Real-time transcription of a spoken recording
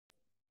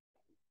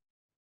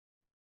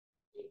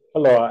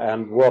Hello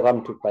and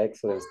welcome to Pi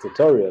Excellence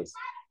Tutorials.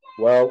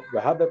 Well, we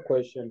have a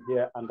question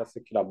here under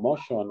circular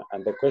motion,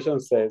 and the question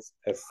says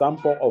a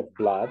sample of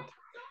blood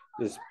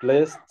is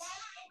placed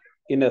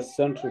in a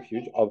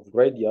centrifuge of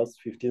radius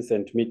 15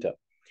 centimeter.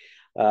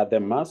 The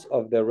mass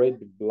of the red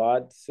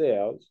blood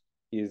cells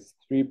is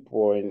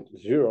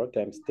 3.0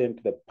 times 10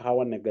 to the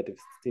power negative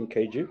 16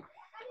 kg,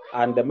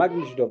 and the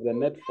magnitude of the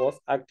net force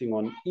acting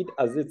on it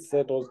as it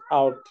settles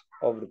out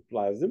of the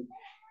plasma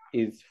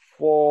is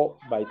 4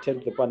 by 10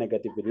 to the power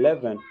negative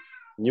 11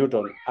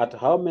 Newton. At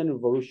how many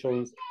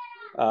revolutions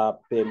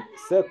per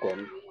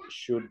second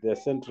should the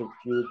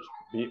centrifuge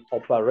be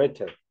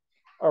operated?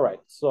 All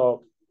right,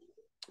 so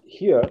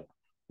here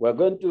we're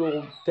going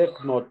to take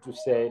note to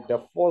say the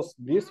force,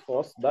 this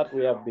force that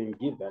we have been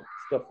given,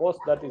 is the force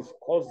that is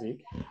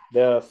causing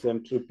the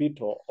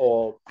centripetal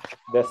or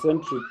the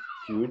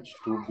centrifuge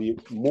to be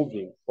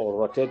moving or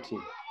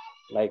rotating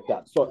like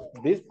that. So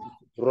this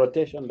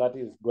rotation that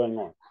is going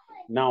on.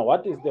 Now,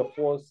 what is the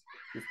force?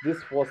 Is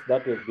this force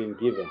that we've been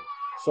given?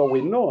 So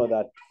we know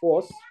that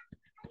force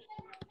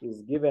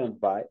is given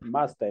by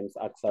mass times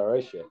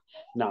acceleration.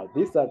 Now,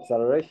 this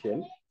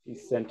acceleration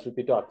is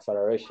centripetal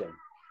acceleration.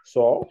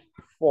 So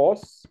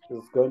force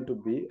is going to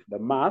be the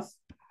mass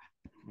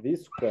v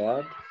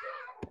squared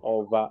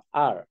over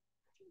r.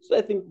 So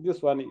I think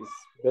this one is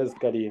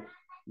basically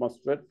more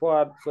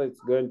straightforward. So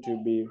it's going to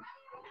be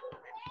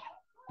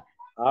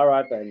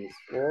r times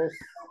force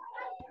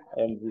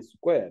and v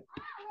squared.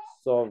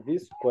 So v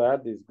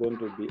squared is going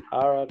to be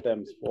r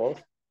times force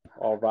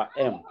over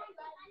m.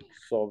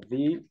 So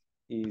v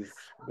is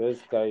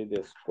basically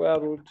the square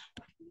root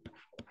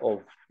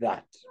of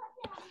that.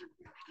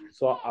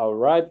 So I'll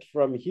write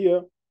from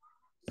here.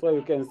 So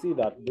you can see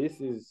that this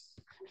is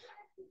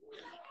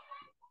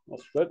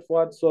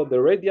straightforward. So the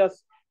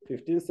radius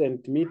 15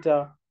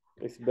 centimeter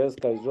is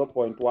basically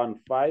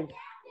 0.15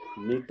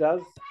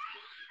 meters.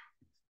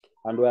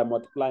 And we are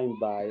multiplying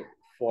by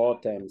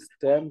 4 times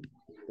 10 to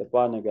the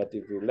power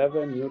negative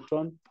 11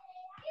 Newton,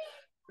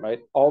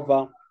 right,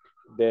 over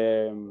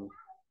the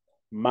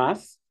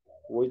mass,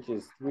 which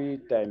is 3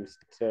 times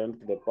 10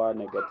 to the power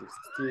negative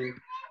 16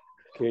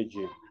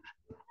 kg.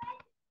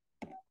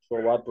 So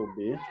what will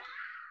be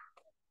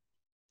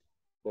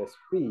the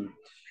speed?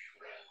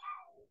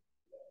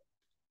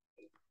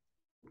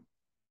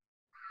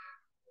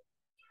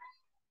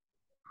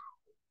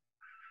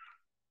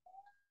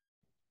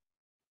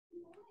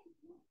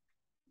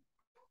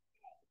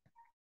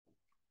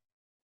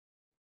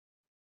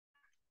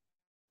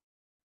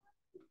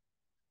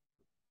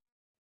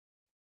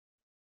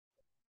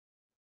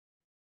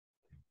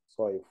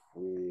 So if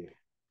we,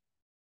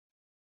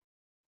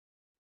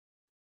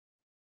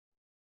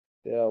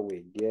 there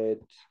we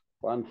get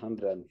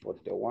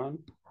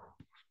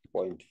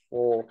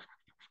 141.4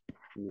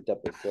 meter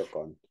per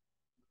second.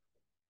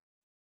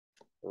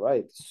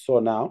 Right, so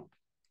now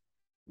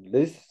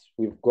this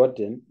we've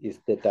gotten is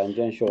the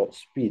tangential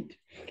speed.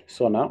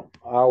 So now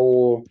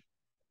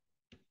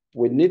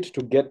we need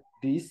to get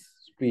this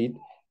speed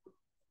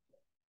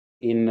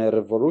in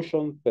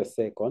revolution per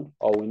second,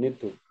 or we need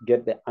to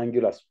get the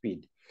angular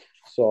speed.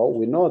 So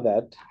we know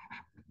that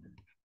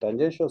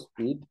tangential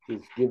speed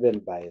is given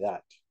by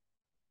that.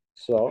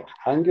 So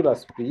angular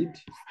speed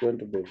is going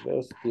to be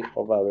velocity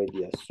over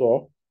radius.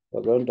 So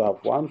we're going to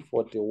have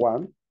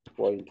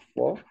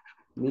 141.4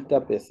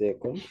 meter per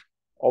second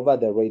over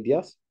the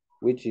radius,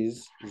 which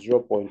is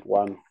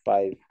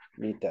 0.15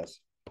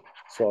 meters.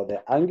 So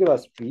the angular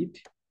speed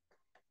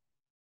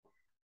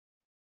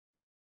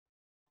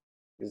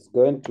is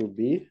going to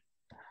be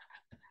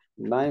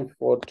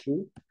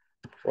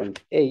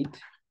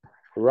 942.8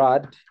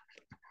 rad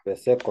per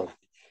second.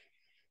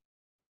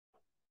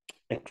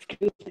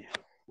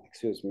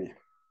 Excuse me.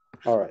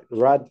 All right,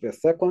 rad per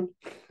second,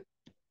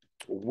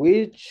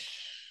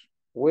 which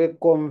we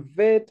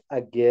convert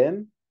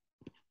again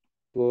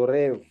to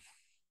rev.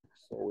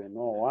 So we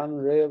know 1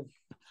 rev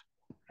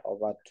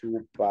over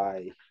 2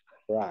 pi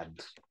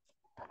rad.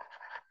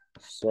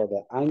 So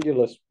the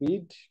angular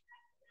speed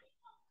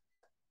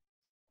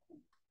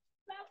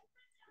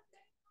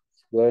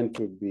is going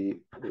to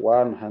be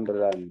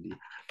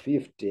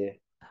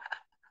 150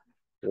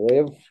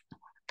 rev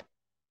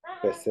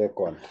per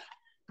second.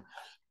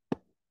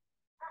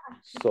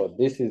 So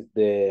this is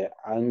the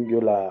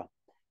angular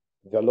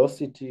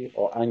velocity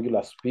or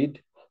angular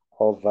speed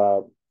of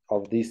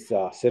this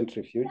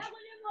centrifuge,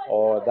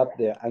 or that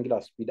the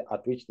angular speed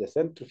at which the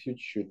centrifuge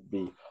should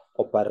be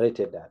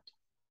operated at.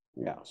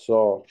 Yeah,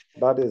 so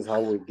that is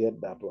how we get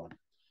that one.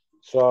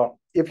 So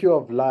if you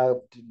have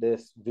liked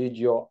this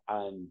video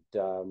and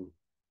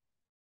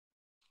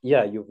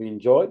yeah, you've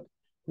enjoyed,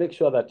 make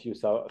sure that you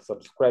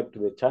subscribe to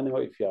the channel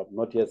if you have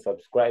not yet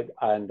subscribed,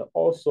 and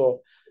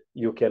also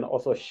you can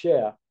also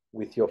share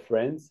with your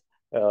friends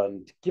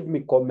and give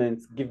me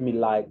comments, give me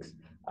likes.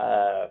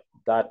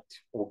 That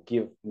will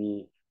give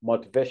me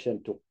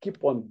motivation to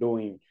keep on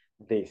doing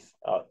this.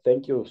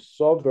 Thank you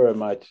so very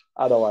much,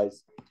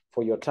 otherwise,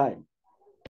 for your time.